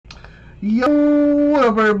Yo, what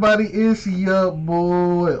up, everybody? It's your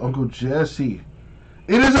boy, Uncle Jesse.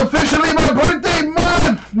 It is officially my birthday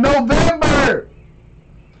month, November.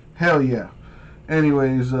 Hell yeah.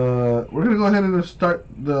 Anyways, we're gonna go ahead and start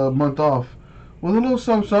the month off with a little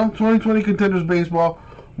something. 2020 Contenders baseball,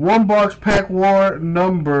 one box pack war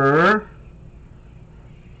number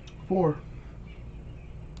 4.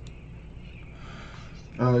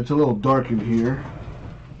 It's a little dark in here.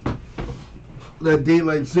 That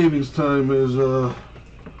daylight savings time is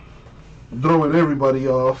throwing everybody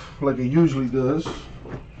off like it usually does.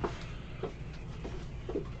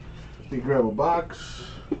 Let me grab a box.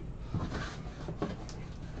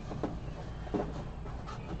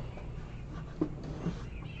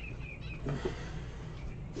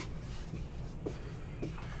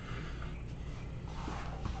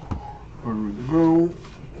 There we go.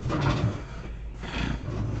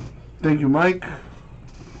 Thank you, Mike.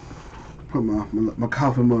 Put my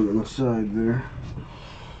coffee mug on the side there.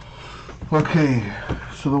 Okay,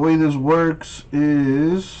 so the way this works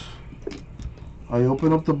is I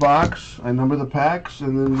open up the box, I number the packs,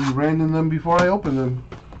 and then we random them before I open them.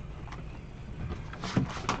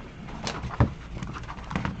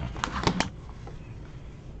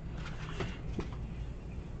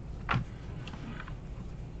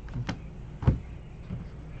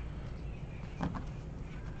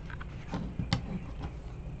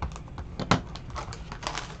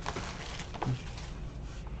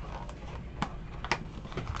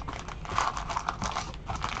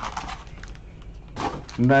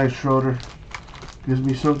 Nice, Schroeder. Gives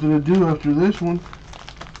me something to do after this one.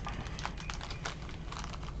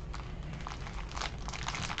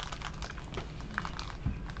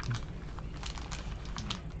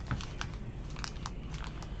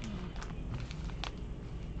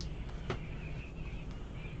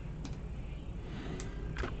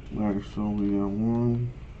 Alright, so we got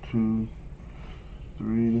 1, 2,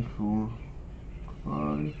 3, 4,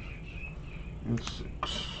 5, and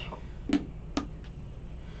 6.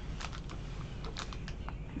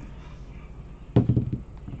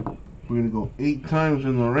 We're going to go 8 times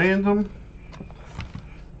in the random.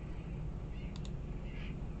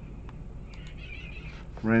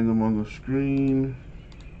 Random on the screen.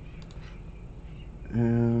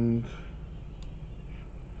 And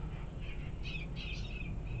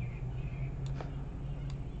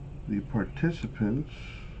the participants,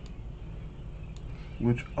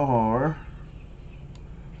 which are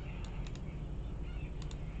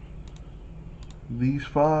these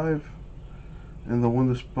 5. And the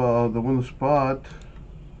one spot,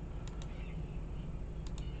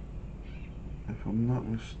 if I'm not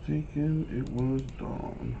mistaken, it was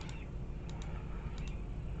Dawn.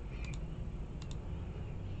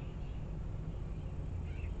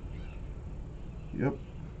 Yep.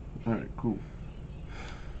 Alright, cool.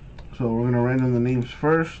 So we're gonna random the names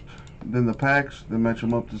first, then the packs, then match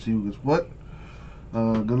them up to see who gets what.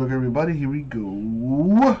 Good luck, everybody. Here we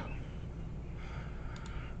go.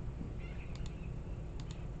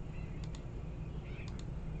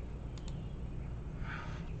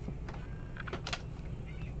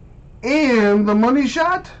 And the money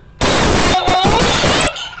shot.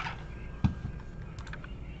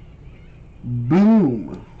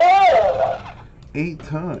 Boom. 8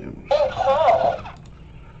 times.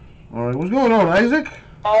 Alright, what's going on, Isaac?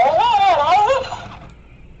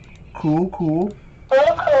 Cool, cool.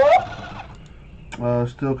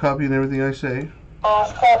 Still copying everything I say.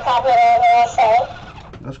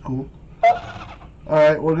 That's cool.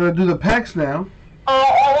 Alright, we're going to do the packs now.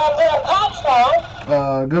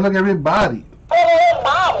 Good luck, everybody.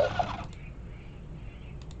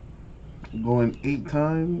 Going 8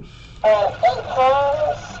 times.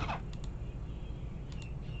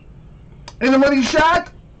 And the money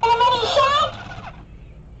shot.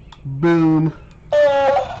 Boom.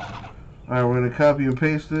 Alright, we're going to copy and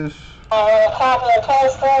paste this.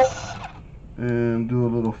 And do a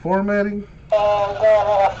little formatting.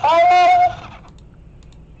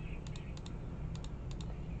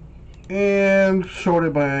 And sort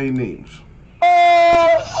it by names.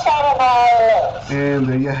 And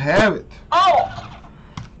there you have it.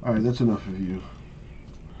 Alright, that's enough of you.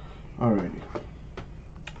 Alrighty.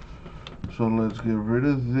 So let's get rid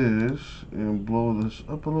of this and blow this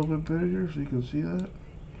up a little bit bigger so you can see that.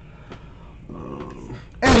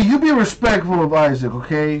 Hey, you be respectful of Isaac,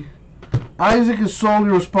 okay? Isaac is solely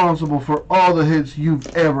responsible for all the hits you've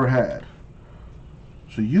ever had.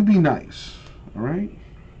 So you be nice, alright?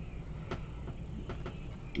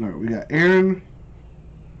 Alright, we got Aaron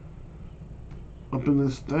up in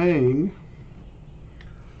this thing.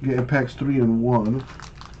 Getting packs 3 and 1.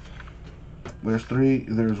 There's 3,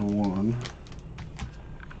 there's 1.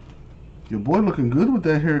 Your boy looking good with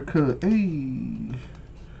that haircut. Hey.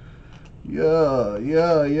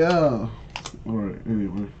 Yeah. Alright,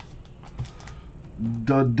 anyway.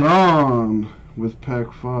 The Dawn with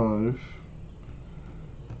pack 5.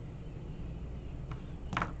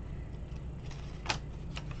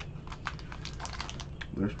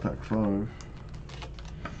 There's pack 5.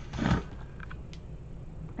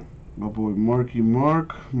 My boy Marky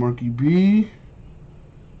B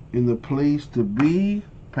in the place to be.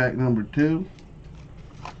 Pack number 2.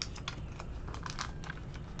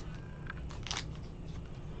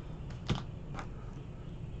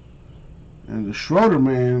 And the Schroeder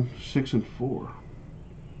man, 6 and 4.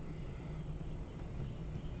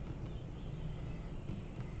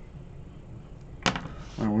 Alright,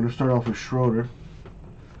 we're going to start off with Schroeder.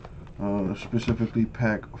 Specifically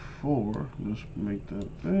pack 4. Just make that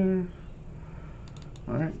there.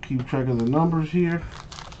 Alright, keep track of the numbers here.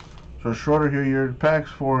 So Schroeder here, your packs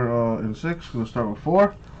 4 and 6. Going to start with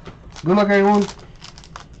 4. Good luck, everyone.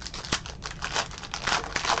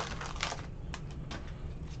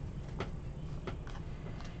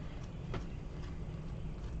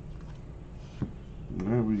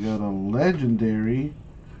 Alright, we got a legendary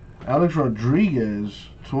Alex Rodriguez,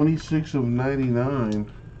 26 of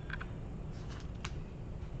 99.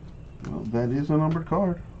 Well, that is a numbered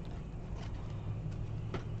card.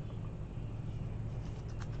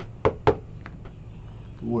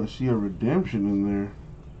 Ooh, I see a redemption in there.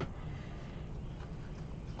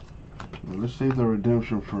 Well, let's save the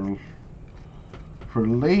redemption for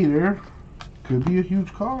later. Could be a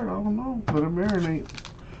huge card. I don't know. Let it marinate.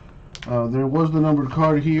 There was the numbered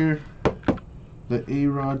card here. The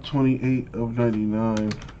A-Rod, 28 of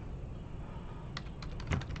 99.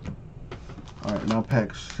 Alright, now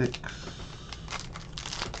pack 6.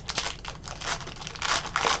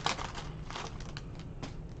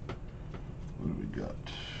 What do we got?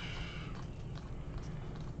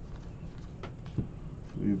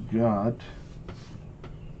 We've got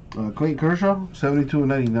Clayton Kershaw, 72 of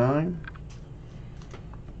 99.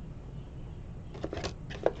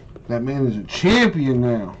 That man is a champion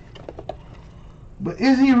now. But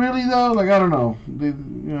is he really though? Like, I don't know.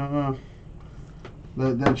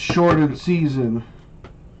 That shortened season.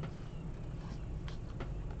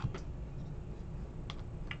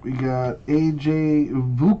 We got AJ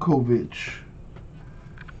Vukovic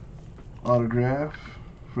autograph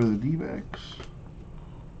for the D-backs.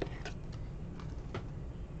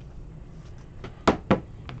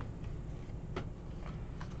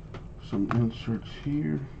 Some inserts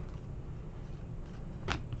here.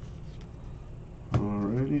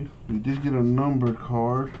 Alrighty, we did get a numbered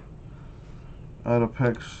card out of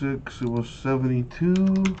pack 6. It was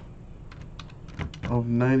 72 of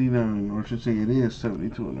 99, or I should say it is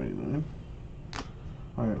 72 of 99.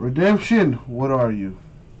 Alright, redemption, what are you?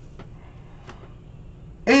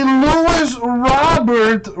 A Lewis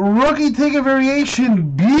Robert rookie ticket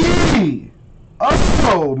variation B.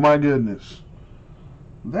 Oh my goodness.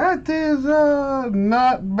 That is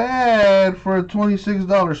not bad for a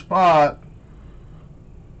 $26 spot.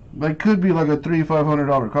 That could be like a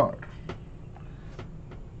 $300-500 card.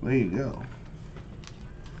 There you go.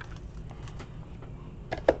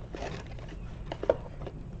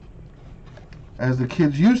 As the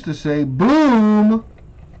kids used to say, boom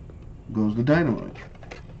goes the dynamite.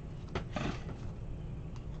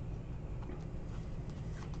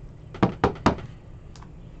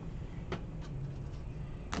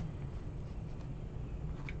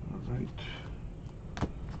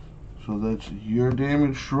 So that's your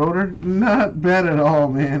damage, Schroeder. Not bad at all,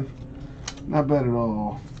 man. Not bad at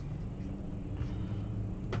all.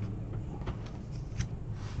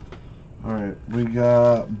 Alright, we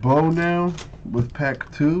got Bo now with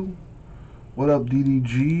pack 2. What up,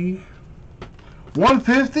 DDG?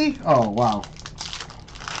 150? Oh, wow.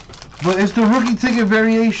 But it's the rookie ticket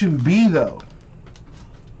variation B, though.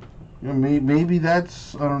 Yeah, maybe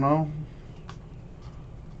that's, I don't know.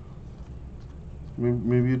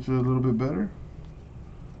 Maybe it's a little bit better.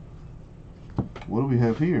 What do we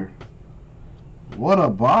have here? What a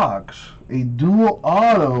box. A dual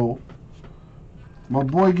auto. My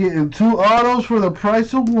boy getting 2 autos for the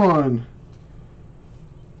price of 1.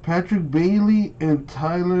 Patrick Bailey and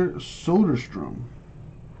Tyler Soderstrom.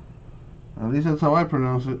 At least that's how I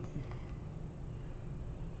pronounce it.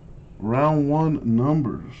 Round 1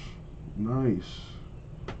 numbers. Nice.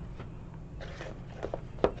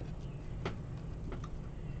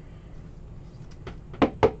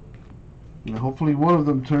 And hopefully one of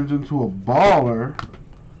them turns into a baller.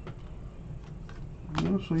 You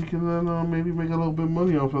know, so you can then maybe make a little bit of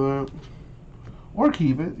money off of that. Or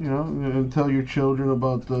keep it, you know, and tell your children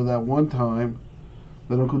about that one time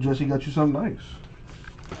But Uncle Jesse got you something nice.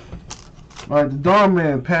 Alright, the Dawn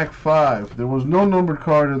Man, pack 5. There was no numbered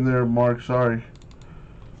card in there, Mark. Sorry.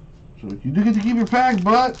 So you do get to keep your pack,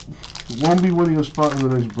 but won't be winning a spot in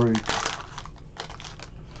the next break.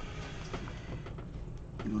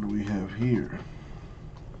 What do we have here?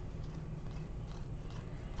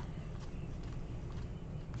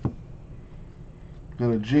 Got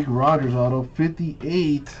a Jake Rogers auto,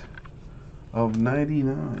 58 of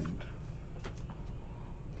 99.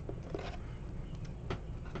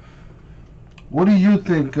 What do you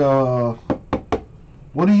think?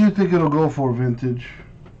 What do you think it'll go for, Vintage?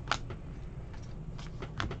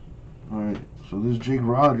 All right, so this Jake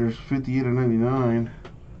Rogers, 58 of 99,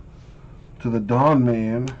 to the Dawn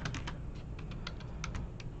Man.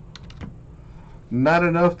 Not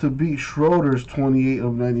enough to beat Schroeder's 28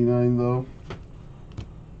 of 99, though.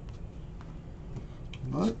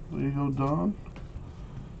 But there you go, Dawn.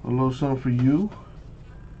 A little something for you.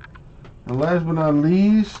 And last but not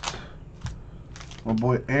least, my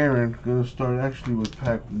boy Aaron, gonna start actually with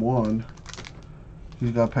pack 1.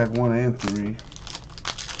 He's got pack 1 and 3.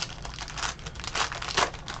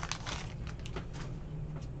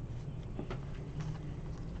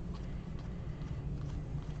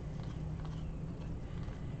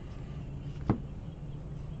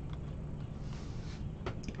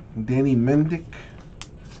 Danny Mendick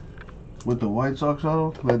with the White Sox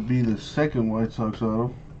auto. That'd be the second White Sox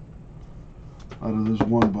auto out of this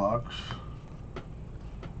one box.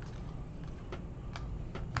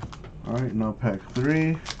 Alright, now pack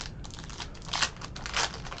 3.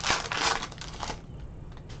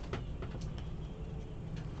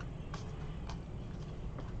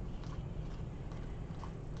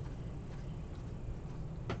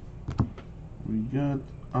 We got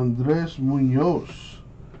Andres Munoz,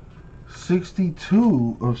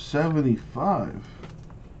 62 of 75.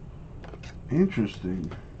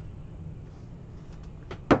 Interesting.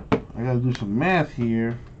 I gotta do some math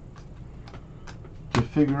here to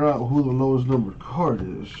figure out who the lowest numbered card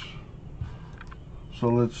is. So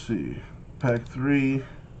let's see. Pack 3,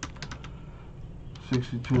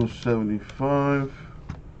 62 of 75.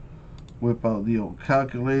 Whip out the old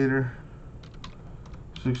calculator.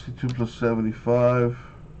 62 plus 75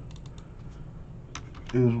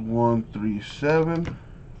 is 137.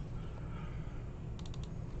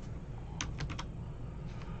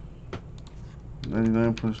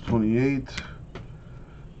 $99 plus 28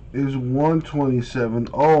 is 127.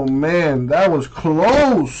 Oh man, that was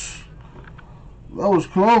close. That was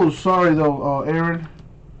close. Sorry though, Aaron.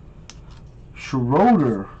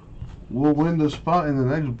 Schroeder will win the spot in the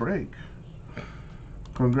next break.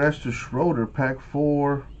 Congrats to Schroeder. Pack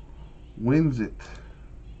 4 wins it.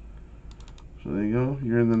 So there you go.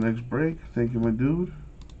 You're in the next break. Thank you, my dude.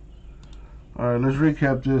 Alright, let's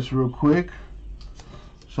recap this real quick.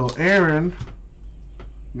 So Aaron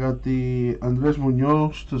got the Andres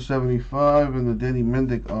Munoz to 75 and the Danny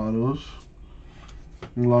Mendick autos,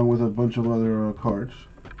 along with a bunch of other cards.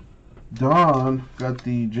 Don got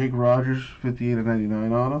the Jake Rogers 58 of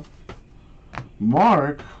 99 auto.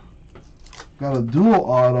 Mark got a dual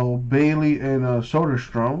auto, Bailey and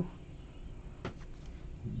Soderstrom.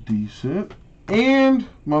 Decent. And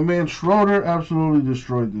my man Schroeder absolutely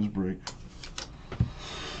destroyed this break.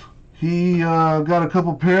 He got a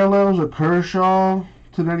couple parallels, a Kershaw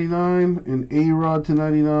to 99, an A-Rod to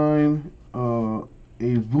 99, a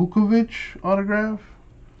Vukovic autograph,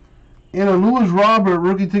 and a Lewis Robert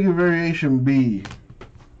rookie ticket variation B.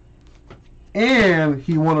 And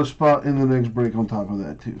he won a spot in the next break on top of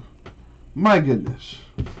that too. My goodness.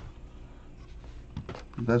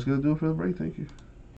 That's going to do it for the break. Thank you.